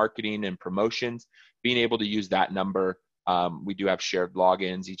of their marketing and promotions. Being able to use that number, we do have shared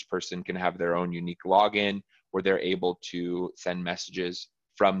logins. Each person can have their own unique login where they're able to send messages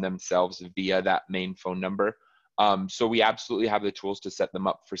from themselves via that main phone number. So we absolutely have the tools to set them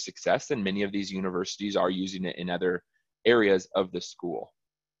up for success, and many of these universities are using it in other areas of the school.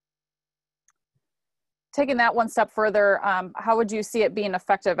 Taking that one step further, how would you see it being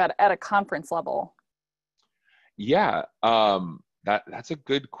effective at a conference level? Yeah, that's a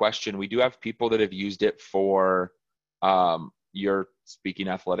good question. We do have people that have used it for your speaking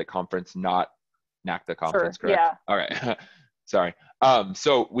athletic conference, not NACDA conference, Sure, correct? yeah. All right. Sorry.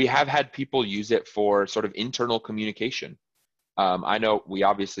 So we have had people use it for sort of internal communication. I know we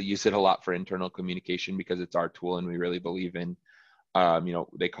obviously use it a lot for internal communication because it's our tool and we really believe in,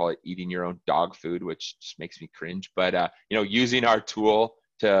 they call it eating your own dog food, which just makes me cringe, but, using our tool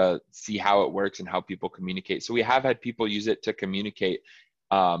to see how it works and how people communicate. So we have had people use it to communicate,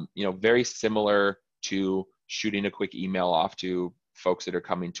 very similar to shooting a quick email off to folks that are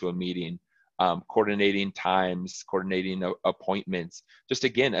coming to a meeting, coordinating times, coordinating appointments. Just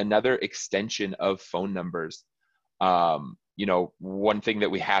again, another extension of phone numbers. One thing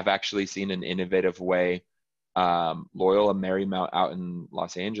that we have actually seen an innovative way, Loyola Marymount out in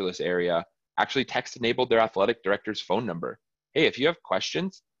Los Angeles area actually text enabled their athletic director's phone number. Hey, if you have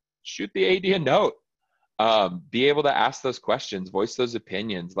questions, shoot the AD a note. Be able to ask those questions, voice those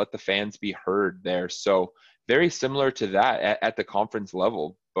opinions, let the fans be heard there. So very similar to that at the conference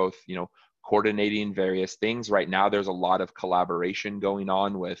level, both, coordinating various things. Right now, there's a lot of collaboration going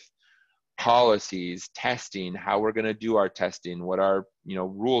on with policies, testing, how we're going to do our testing, what our,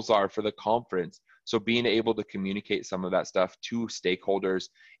 rules are for the conference. So being able to communicate some of that stuff to stakeholders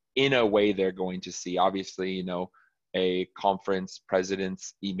in a way they're going to see. Obviously, a conference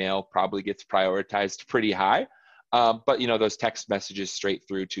president's email probably gets prioritized pretty high. But, those text messages straight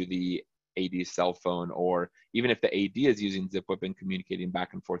through to the AD's cell phone, or even if the AD is using ZipWhip and communicating back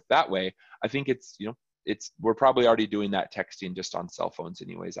and forth that way, I think we're probably already doing that texting just on cell phones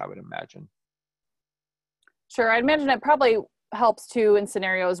anyways, I would imagine. Sure, I'd imagine it probably helps too in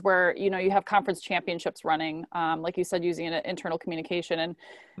scenarios where, you have conference championships running, like you said, using internal communication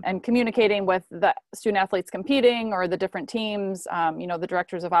and communicating with the student athletes competing or the different teams, the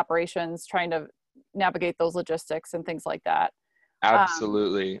directors of operations trying to navigate those logistics and things like that.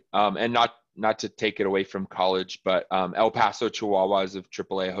 Absolutely. And not to take it away from college, but El Paso Chihuahuas of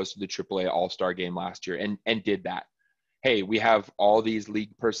AAA hosted the AAA All-Star game last year and did that. Hey, we have all these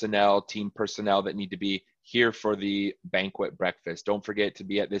league personnel, team personnel that need to be here for the banquet breakfast. Don't forget to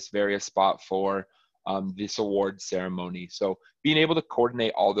be at this various spot for this award ceremony. So being able to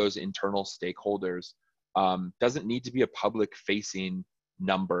coordinate all those internal stakeholders doesn't need to be a public facing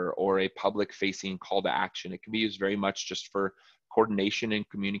number or a public facing call to action. It can be used very much just for coordination and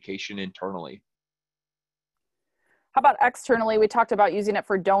communication internally. How about externally? We talked about using it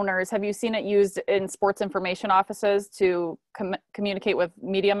for donors. Have you seen it used in sports information offices to communicate with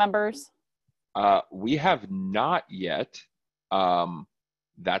media members? We have not yet.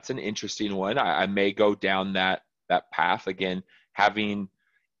 That's an interesting one. I may go down that path again, having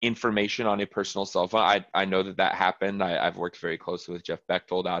information on a personal cell phone. I know that happened. I've worked very closely with Jeff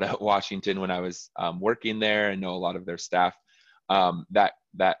Bechtold out at Washington when I was working there. I know a lot of their staff. That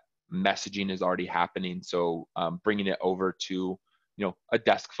messaging is already happening. So bringing it over to a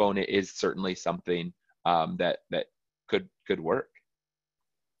desk phone is certainly something that could work.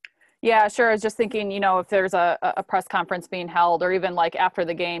 Yeah, sure. I was just thinking, if there's a press conference being held, or even like after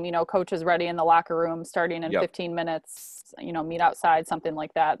the game, coach is ready in the locker room starting in Yep. 15 minutes, meet outside, something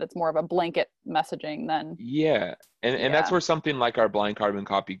like that. That's more of a blanket messaging than, Yeah. And that's yeah. where something like our blind carbon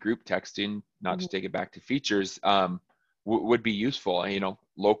copy group texting, not to Mhm. take it back to features, would be useful.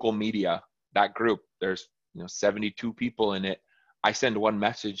 Local media, that group, there's 72 people in it. I send one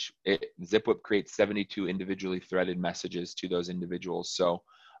message, ZipWhip creates 72 individually threaded messages to those individuals. So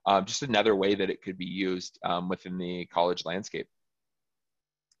just another way that it could be used within the college landscape.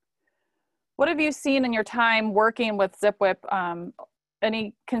 What have you seen in your time working with ZipWhip?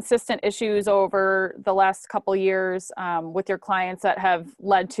 Any consistent issues over the last couple years with your clients that have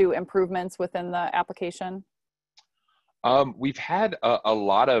led to improvements within the application? We've had a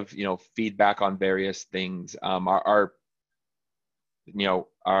lot of feedback on various things. Our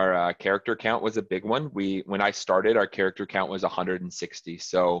character count was a big one. When I started, our character count was 160.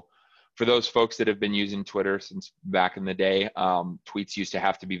 So for those folks that have been using Twitter since back in the day, tweets used to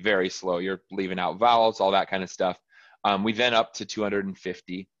have to be very slow. You're leaving out vowels, all that kind of stuff. We then up to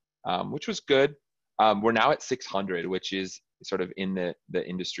 250, which was good. We're now at 600, which is sort of in the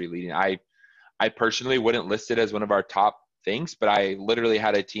industry leading. I personally wouldn't list it as one of our top things, but I literally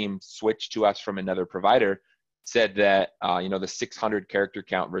had a team switch to us from another provider, said that the 600 character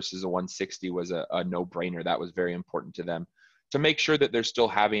count versus a 160 was a no-brainer. That was very important to them to make sure that they're still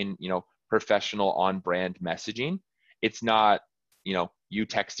having professional on-brand messaging. It's not you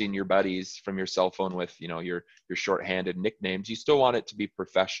texting your buddies from your cell phone with your shorthanded nicknames. You still want it to be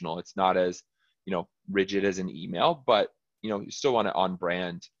professional. It's not as rigid as an email, but you still want it on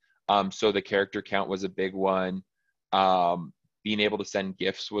brand. So the character count was a big one. Being able to send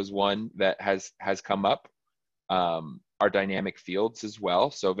GIFs was one that has come up. Our dynamic fields as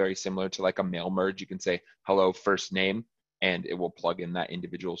well. So very similar to like a mail merge, you can say hello first name, and it will plug in that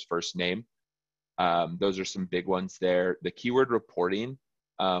individual's first name. Those are some big ones there. The keyword reporting,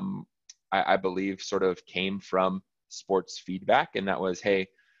 I believe, sort of came from sports feedback, and that was, hey,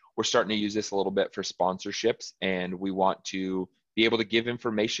 we're starting to use this a little bit for sponsorships, and we want to be able to give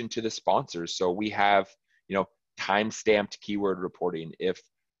information to the sponsors. So we have, time-stamped keyword reporting. If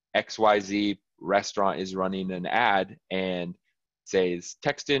XYZ restaurant is running an ad and says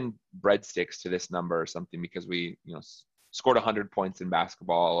text in breadsticks to this number or something because we scored 100 points in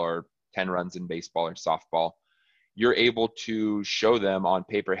basketball or 10 runs in baseball or softball, you're able to show them on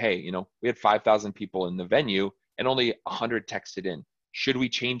paper, hey, we had 5,000 people in the venue and only 100 texted in. Should we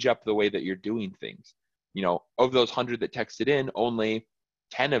change up the way that you're doing things? Of those 100 that texted in, only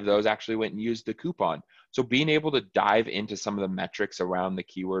 10 of those actually went and used the coupon. So being able to dive into some of the metrics around the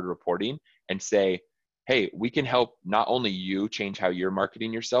keyword reporting and say, hey, we can help not only you change how you're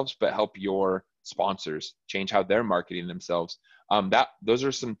marketing yourselves, but help your sponsors change how they're marketing themselves. Those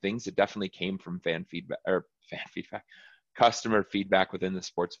are some things that definitely came from customer feedback within the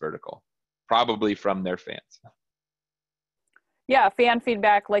sports vertical, probably from their fans. Yeah, fan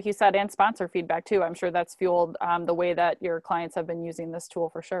feedback, like you said, and sponsor feedback too. I'm sure that's fueled the way that your clients have been using this tool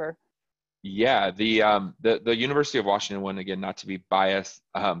for sure. Yeah, the University of Washington one, again, not to be biased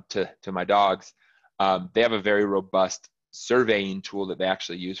to my dogs, they have a very robust surveying tool that they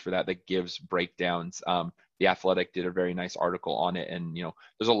actually use for that gives breakdowns. The Athletic did a very nice article on it, and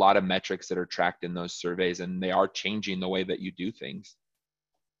there's a lot of metrics that are tracked in those surveys, and they are changing the way that you do things.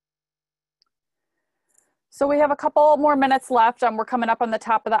 So we have a couple more minutes left. We're coming up on the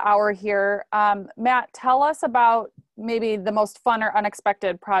top of the hour here. Matt, tell us about maybe the most fun or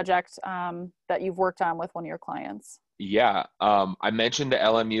unexpected project that you've worked on with one of your clients. Yeah, I mentioned the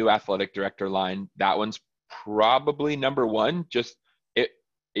LMU athletic director line. That one's probably number one. Just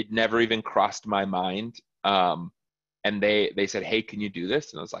it never even crossed my mind. And they said, hey, can you do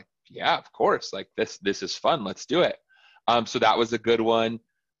this? And I was like, yeah, of course. Like this is fun. Let's do it. So that was a good one.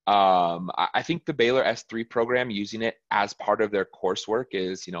 I think the Baylor S3 program, using it as part of their coursework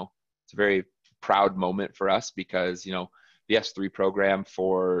is, it's a very proud moment for us because, the S3 program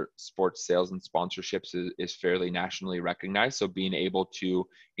for sports sales and sponsorships is fairly nationally recognized. So being able to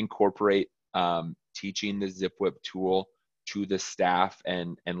incorporate teaching the ZipWhip tool to the staff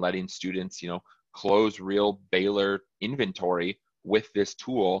and letting students, close real Baylor inventory with this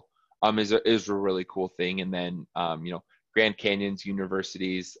tool is a really cool thing. And then, Grand Canyon's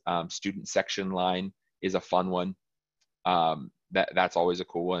University's student section line is a fun one. That's always a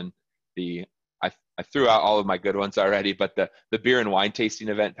cool one. I threw out all of my good ones already, but the beer and wine tasting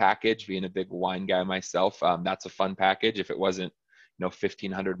event package, being a big wine guy myself, that's a fun package. If it wasn't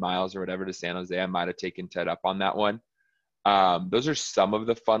 1,500 miles or whatever to San Jose, I might have taken Ted up on that one. Those are some of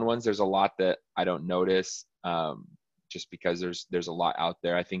the fun ones. There's a lot that I don't notice. just because there's a lot out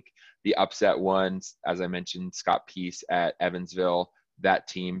there. I think the upset ones, as I mentioned, Scott Peace at Evansville, that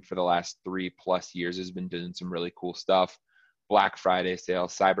team for the last 3+ years has been doing some really cool stuff. Black Friday sale,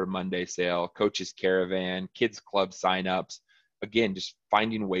 Cyber Monday sale, Coaches Caravan, Kids Club signups. Again, just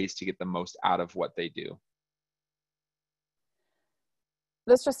finding ways to get the most out of what they do.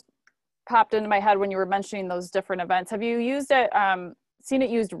 This just popped into my head when you were mentioning those different events. Have you used it, seen it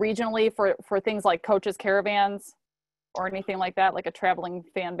used regionally for things like Coaches Caravans or anything like that, like a traveling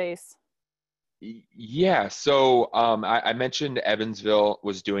fan base? Yeah, so I mentioned Evansville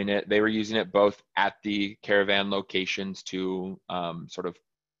was doing it. They were using it both at the caravan locations to sort of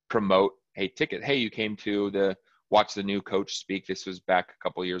promote, hey, you came to watch the new coach speak. This was back a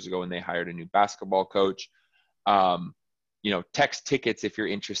couple years ago when they hired a new basketball coach. Text tickets if you're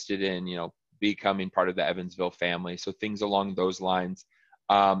interested in, becoming part of the Evansville family. So things along those lines.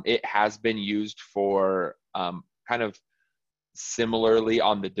 It has been used for kind of similarly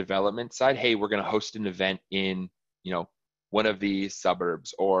on the development side. Hey, we're going to host an event in, one of the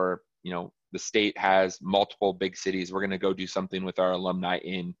suburbs, or, the state has multiple big cities. We're going to go do something with our alumni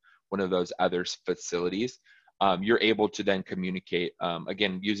in one of those other facilities. You're able to then communicate,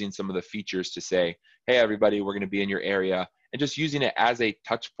 again, using some of the features to say, hey, everybody, we're going to be in your area, and just using it as a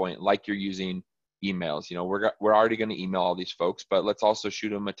touch point, like you're using emails. We're already going to email all these folks, but let's also shoot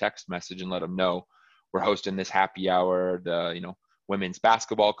them a text message and let them know we're hosting this happy hour. The women's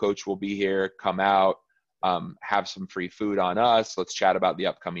basketball coach will be here. Come out, have some free food on us. Let's chat about the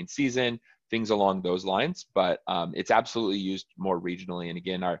upcoming season, things along those lines. But it's absolutely used more regionally. And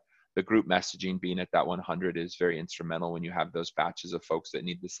again, the group messaging being at that 100 is very instrumental when you have those batches of folks that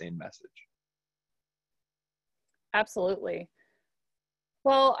need the same message. Absolutely.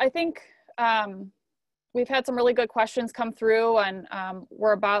 Well, I think we've had some really good questions come through, and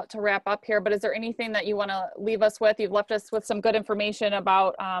we're about to wrap up here, but is there anything that you want to leave us with? You've left us with some good information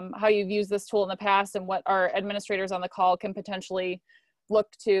about how you've used this tool in the past and what our administrators on the call can potentially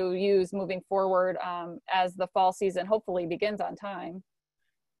look to use moving forward as the fall season hopefully begins on time.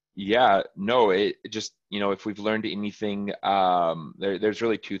 Yeah, no, it just, if we've learned anything, there's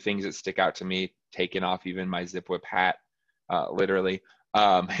really two things that stick out to me, taking off even my Zip Whip hat, literally,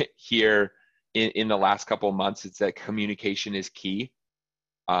 here in the last couple of months. It's that communication is key,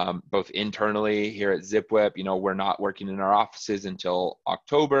 both internally here at Zip Whip. We're not working in our offices until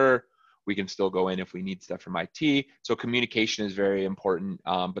October. We can still go in if we need stuff from IT. So communication is very important,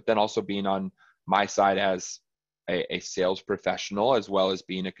 but then also being on my side as a sales professional, as well as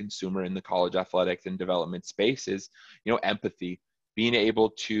being a consumer in the college athletics and development space, is empathy, being able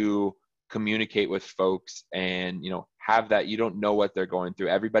to communicate with folks and have that, you don't know what they're going through.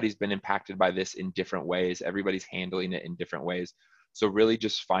 Everybody's been impacted by this in different ways. Everybody's handling it in different ways. So really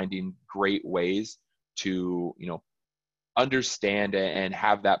just finding great ways to understand and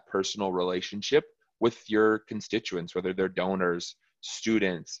have that personal relationship with your constituents, whether they're donors,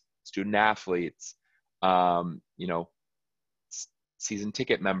 students, student athletes, season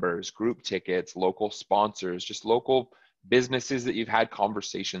ticket members, group tickets, local sponsors, just local businesses that you've had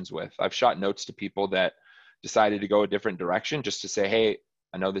conversations with. I've shot notes to people that decided to go a different direction just to say, hey,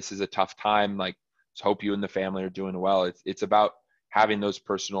 I know this is a tough time. Like, just hope you and the family are doing well. It's about having those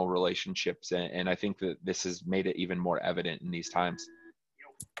personal relationships. And I think that this has made it even more evident in these times.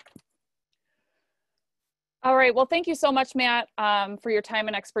 All right. Well, thank you so much, Matt, for your time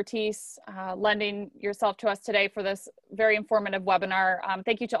and expertise, lending yourself to us today for this very informative webinar.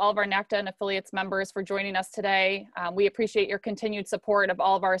 Thank you to all of our NACDA and affiliates members for joining us today. We appreciate your continued support of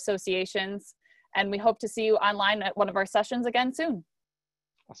all of our associations, and we hope to see you online at one of our sessions again soon.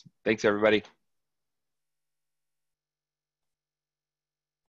 Awesome. Thanks, everybody.